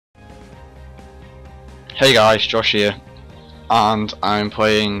Hey guys, Josh here, and I'm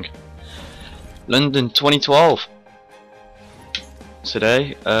playing London 2012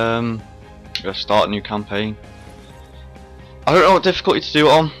 today. I'm gonna start a new campaign. I don't know what difficulty to do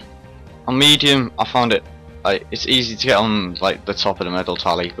it on. On medium, I found it it's easy to get on like the top of the medal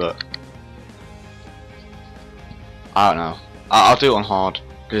tally, but I don't know. I'll do it on hard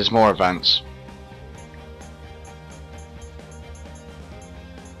because there's more events.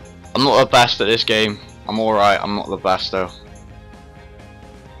 I'm not the best at this game. I'm alright, I'm not the best though.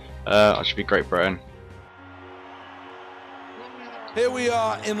 I should be Great Britain. Here we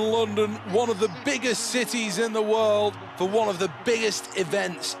are in London, one of the biggest cities in the world, for one of the biggest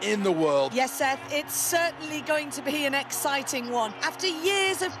events in the world. Yes, Seth, it's certainly going to be an exciting one. After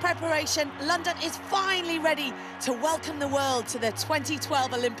years of preparation, London is finally ready to welcome the world to the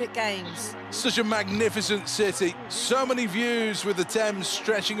 2012 Olympic Games. Such a magnificent city, so many views with the Thames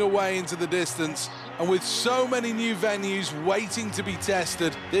stretching away into the distance, and with so many new venues waiting to be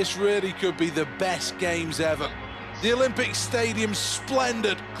tested, this really could be the best games ever. The Olympic Stadium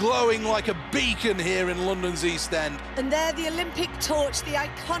splendid, glowing like a beacon here in London's East End. And there the Olympic torch, the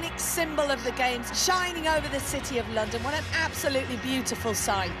iconic symbol of the Games, shining over the city of London. What an absolutely beautiful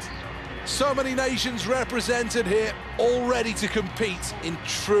sight. So many nations represented here, all ready to compete in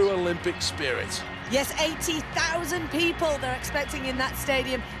true Olympic spirit. Yes, 80,000 people they're expecting in that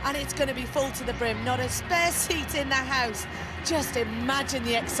stadium, and it's going to be full to the brim. Not a spare seat in the house. Just imagine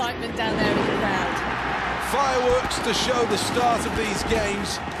the excitement down there in the crowd. Fireworks to show the start of these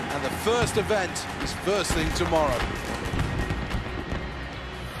games, and the first event is first thing tomorrow.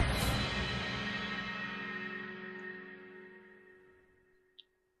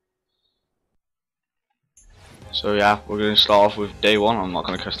 So yeah, we're going to start off with day one. I'm not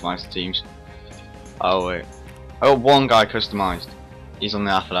going to customise the teams. Oh wait, I got one guy customised. He's on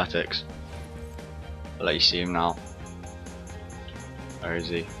the athletics. I'll let you see him now. Where is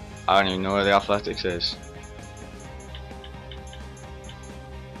he? I don't even know where the athletics is.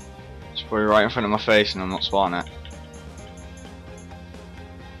 It's probably right in front of my face and I'm not spotting it.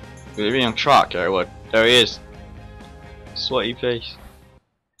 Would it be on track? Yeah, it would. There he is. Sweaty face.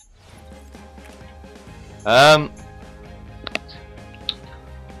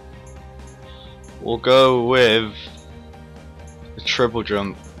 We'll go with a triple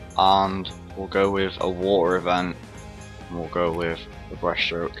jump, and we'll go with a water event, and we'll go with the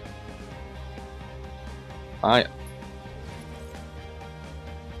breaststroke. Alright.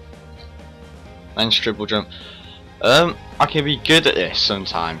 Men's triple jump. I can be good at this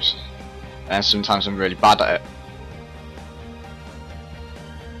sometimes, and sometimes I'm really bad at it.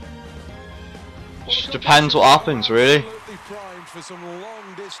 Just depends what happens, really.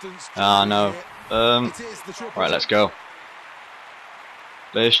 Ah, no. Right, let's go.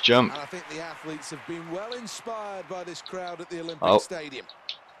 First jump. And I think the athletes have been well inspired by this crowd at the Olympic Stadium.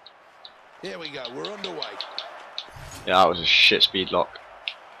 Here we go, we're underway. Yeah, that was a shit speed lock.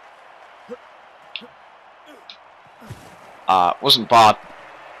 Wasn't bad.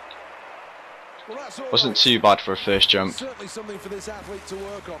 Well, wasn't too bad for a first jump. Certainly something for this athlete to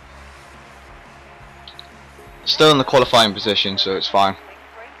work on. Still in the qualifying position, so it's fine.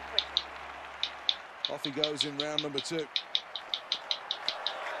 Off he goes in round number 2.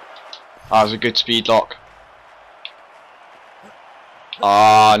 That was a good speed lock.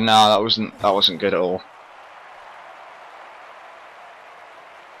 Ah, no, that wasn't good at all.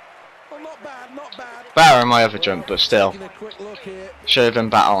 Well, not bad, not bad. Better in my other jump, but still. Should have done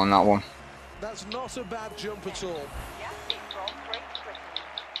better on that one. That's not a bad jump at all.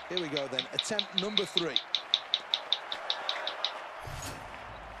 Here we go then, attempt number 3.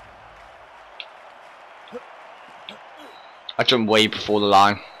 I jumped way before the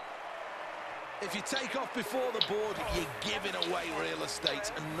line. If you take off before the board, you're giving away real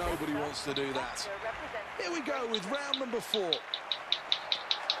estate, and nobody wants to do that. Here we go with round number 4.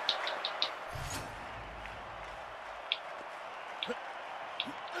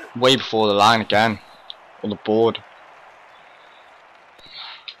 Way before the line again. On the board.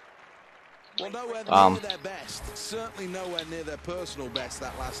 Well, nowhere near their best. Certainly nowhere near their personal best,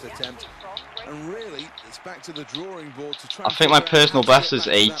 that last attempt. And really, it's back to the drawing board to try. I think my personal best is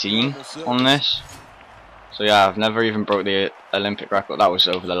 18 on this. So yeah, I've never even broke the Olympic record. That was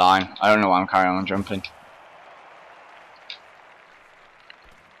over the line. I don't know why I'm carrying on jumping.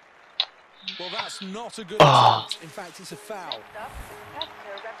 Well, that's not a good attempt. In fact, it's a foul.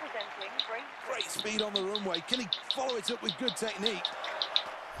 Great speed on the runway. Can he follow it up with good technique?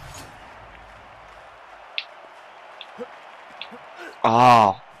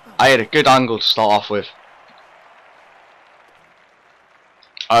 Ah, I had a good angle to start off with.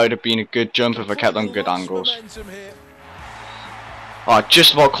 I would have been a good jump if I kept on good angles. Oh, I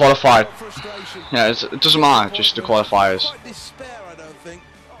just about qualified. Yeah, it doesn't matter, just the qualifiers. Quite despair, I don't think.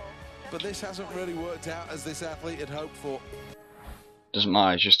 But this hasn't really worked out as this athlete had hoped for. Doesn't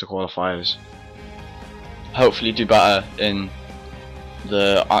matter, it's just the qualifiers. Hopefully do better in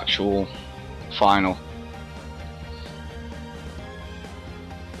the actual final.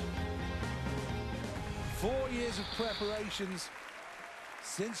 Of preparations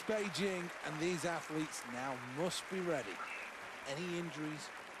since Beijing, and these athletes now must be ready. Any injuries,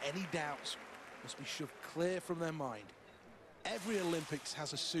 any doubts must be shoved clear from their mind. Every Olympics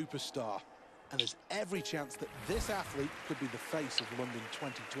has a superstar, and there's every chance that this athlete could be the face of London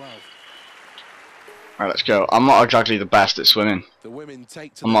 2012. Right, let's go. I'm not exactly the best at swimming. The women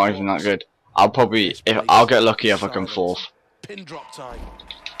take to I'm not even that good. I'll probably, I'll get lucky if I come fourth. Pin drop time.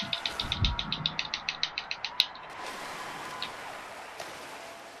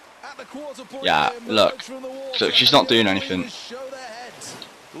 Yeah, look. So she's not doing anything.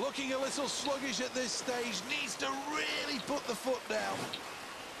 Looking a little sluggish at this stage, needs to really put the foot down.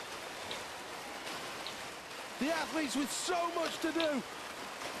 The athletes with so much to do.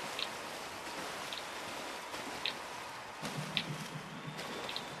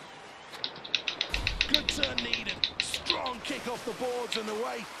 Good turn needed. Strong kick off the boards and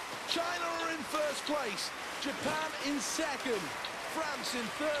away. China are in first place. Japan in second. France in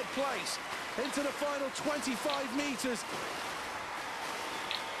third place. Into the final 25 metres.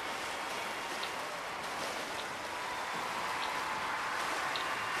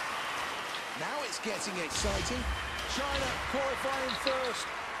 Now it's getting exciting. China qualifying first.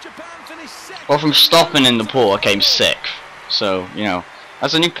 Japan finished second. Well, from stopping in the pool, I came sixth. So, you know,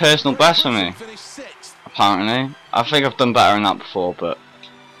 that's a new personal best for me. Apparently. I think I've done better than that before, but,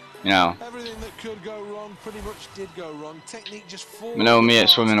 you know. Everything that could go wrong pretty much did go wrong. Technique just falls. You know me at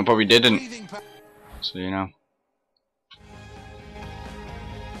swimming, I probably didn't. So, you know.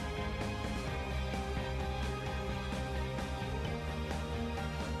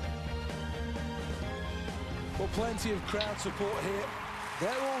 Well, plenty of crowd support here. They're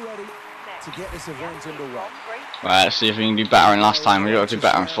all ready to get this event underway. Right, let's see if we can do better than last time. We got to do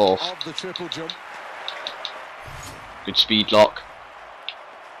better in fourth. Good speed lock.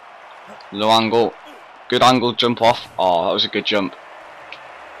 Low angle. Good angle jump off. Oh, that was a good jump.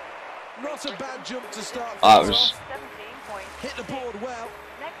 Not a bad jump to start. That was. Hit the board well.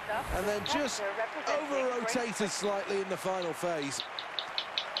 And then just over-rotated slightly in the final phase.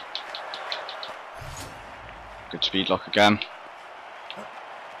 Good speed lock again.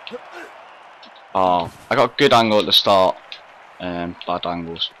 Oh, I got a good angle at the start. Bad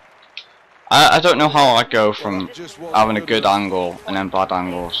angles. I don't know how I go from having a good angle and then bad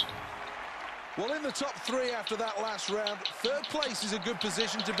angles. Well, in the top three after that last round, third place is a good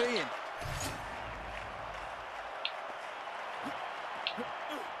position to be in.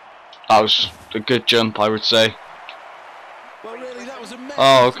 That was a good jump, I would say. Well, really, that was a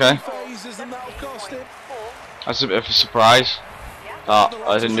oh, okay. Phases, and that'll cost him. That's a bit of a surprise. That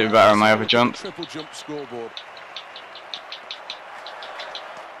I didn't do better on my other jump. Triple jump scoreboard.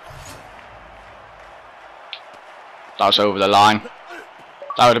 That was over the line.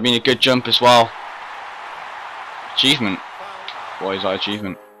 That would have been a good jump as well. Achievement. What is that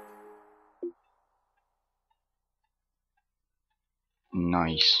achievement?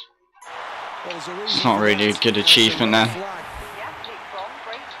 Nice. It's not really a good achievement then.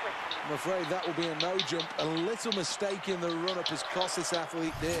 I'm afraid that will be a no jump. A little mistake in the run-up has cost this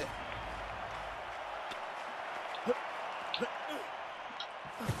athlete dear.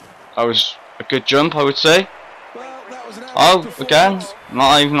 That was a good jump, I would say. Well, that was an oh, again,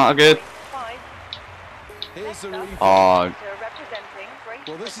 not even that good. Oh,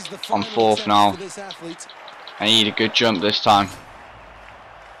 well, this is the I'm fourth now. this athlete. I need a good jump this time.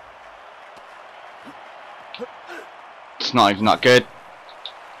 It's not even that good.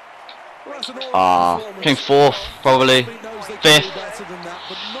 Came fourth, probably. Fifth.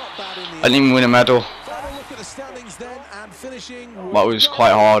 I didn't even win a medal. That was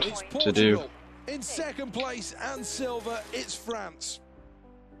quite hard to do. In second place and silver, it's France.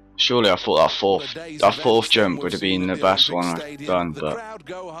 Surely I thought that fourth jump would have been the best one I've done, but crowd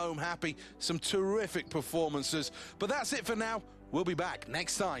go home happy. Some terrific performances. But that's it for now. We'll be back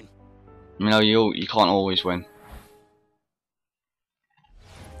next time. You know, you can't always win.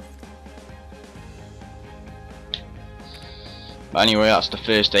 But anyway, that's the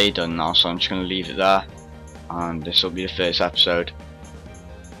first day done now, so I'm just going to leave it there. And this will be the first episode.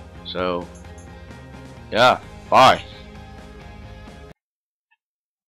 So, yeah, bye.